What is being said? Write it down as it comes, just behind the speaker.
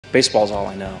Baseball's all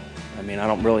I know. I mean, I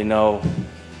don't really know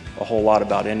a whole lot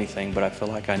about anything, but I feel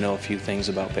like I know a few things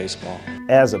about baseball.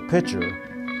 As a pitcher,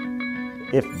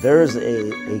 if there's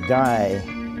a guy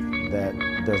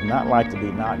that does not like to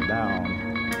be knocked down,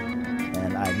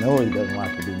 and I know he doesn't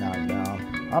like to be knocked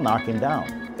down, I'll knock him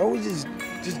down. Always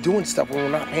just doing stuff when we're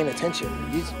not paying attention.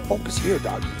 You just focus here,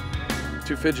 doggy.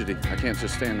 Too fidgety. I can't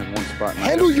just stand in one spot.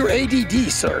 Handle your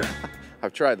ADD, sir.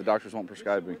 I've tried. The doctors won't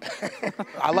prescribe me.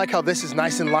 I like how this is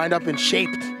nice and lined up and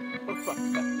shaped.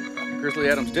 Grizzly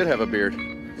Adams did have a beard.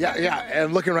 Yeah,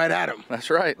 and looking right at him. That's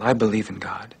right. I believe in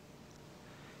God,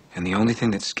 and the only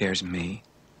thing that scares me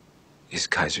is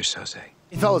Kaiser Soze.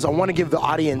 Hey, fellas, I want to give the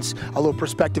audience a little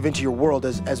perspective into your world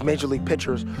as major league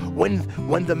pitchers.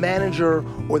 When the manager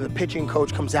or the pitching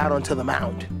coach comes out onto the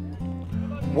mound,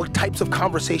 what types of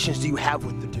conversations do you have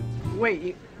with the dude? Wait,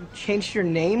 you changed your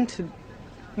name to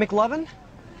McLovin?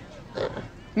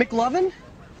 McLovin?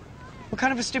 What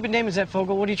kind of a stupid name is that,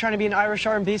 Fogel? What, are you trying to be an Irish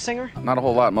R&B singer? Not a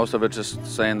whole lot. Most of it's just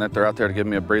saying that they're out there to give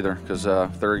me a breather, because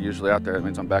if they're usually out there, it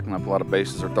means I'm backing up a lot of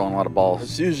bases or throwing a lot of balls.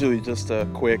 It's usually just a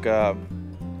quick,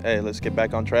 hey, let's get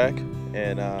back on track.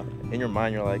 And in your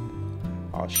mind, you're like,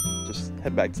 oh, just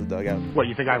head back to the dugout. What,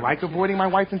 you think I like avoiding my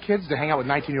wife and kids to hang out with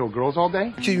 19-year-old girls all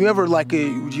day? Do you ever, like,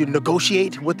 you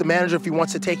negotiate with the manager if he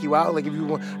wants to take you out? Like, if you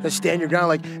want to stand your ground,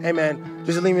 like, hey, man,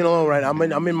 just leave me alone, right?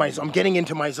 I'm getting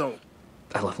into my zone.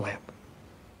 I love lamp.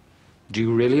 Do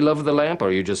you really love the lamp, or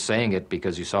are you just saying it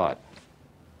because you saw it?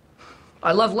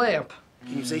 I love lamp.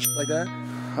 Can you say shit like that?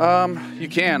 You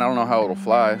can. I don't know how it'll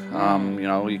fly. You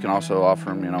know, you can also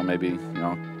offer him, you know, maybe, you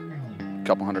know, a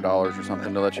couple $100 or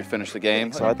something to let you finish the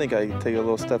game. So I think I can take it a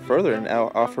little step further and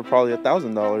offer probably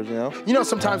 $1,000, you know? You know,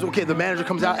 sometimes, okay, the manager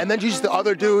comes out, and then just the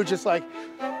other dude just like,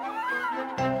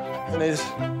 and they just,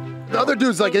 the other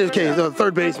dude's like, okay, the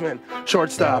third baseman,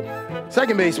 shortstop,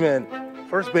 second baseman,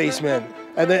 first baseman,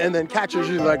 and then catcher's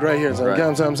usually like right here. So right.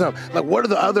 Like, what are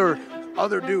the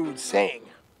other dudes saying?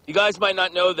 You guys might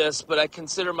not know this, but I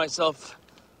consider myself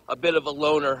a bit of a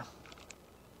loner.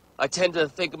 I tend to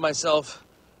think of myself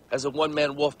as a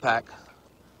one-man wolf pack.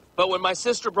 But when my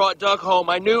sister brought Doug home,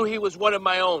 I knew he was one of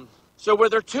my own. So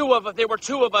there were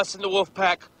two of us in the wolf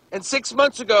pack. And 6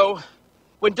 months ago,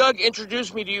 when Doug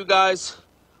introduced me to you guys,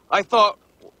 I thought,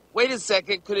 wait a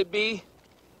second, could it be?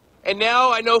 And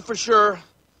now I know for sure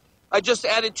I just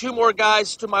added 2 more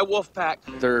guys to my wolf pack.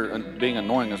 They're being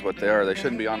annoying is what they are. They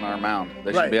shouldn't be on our mound.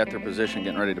 They should be at their position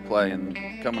getting ready to play, and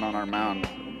coming on our mound,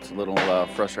 it's a little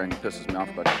frustrating. It pisses me off,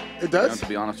 but it does? You know, to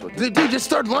be honest with you. Dude, just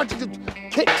start launching the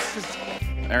kicks.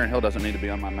 Aaron Hill doesn't need to be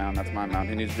on my mound. That's my mound.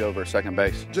 He needs to be over second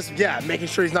base. Just, yeah, making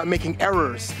sure he's not making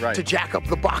errors to jack up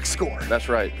the box score. That's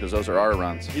right, because those are our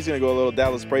runs. He's going to go a little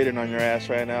Dallas Braden on your ass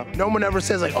right now. No one ever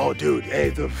says, like, oh, dude, hey,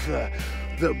 the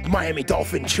Miami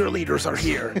Dolphin cheerleaders are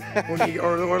here.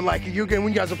 or like, when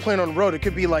you guys are playing on the road, it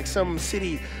could be like some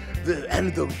city, is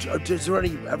there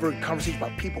any ever conversation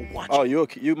about people watching? Oh,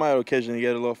 you might occasionally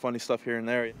get a little funny stuff here and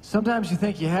there. Sometimes you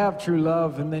think you have true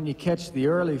love, and then you catch the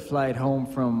early flight home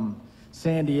from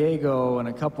San Diego, and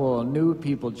a couple of nude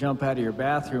people jump out of your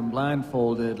bathroom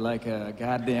blindfolded like a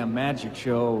goddamn magic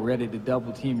show, ready to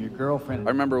double team your girlfriend.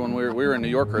 I remember when we were in New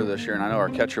Yorker this year, and I know our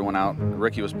catcher went out.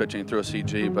 Ricky was pitching through a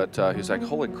CG, but he's like,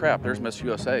 holy crap, there's Miss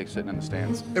USA sitting in the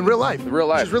stands. In real life? In real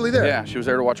life. She's really there? Yeah, she was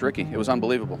there to watch Ricky. It was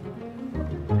unbelievable.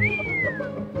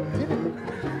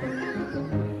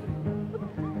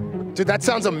 Dude, that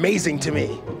sounds amazing to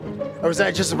me. Or is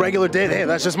that just a regular day? Hey,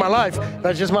 that's just my life.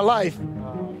 That's just my life.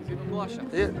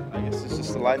 Yeah. I guess it's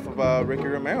just the life of Ricky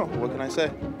Romero. What can I say?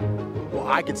 Well,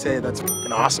 I could say that's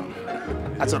fucking awesome.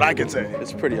 That's what I could say.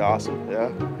 It's pretty awesome,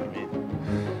 yeah. I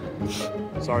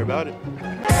mean, sorry about it.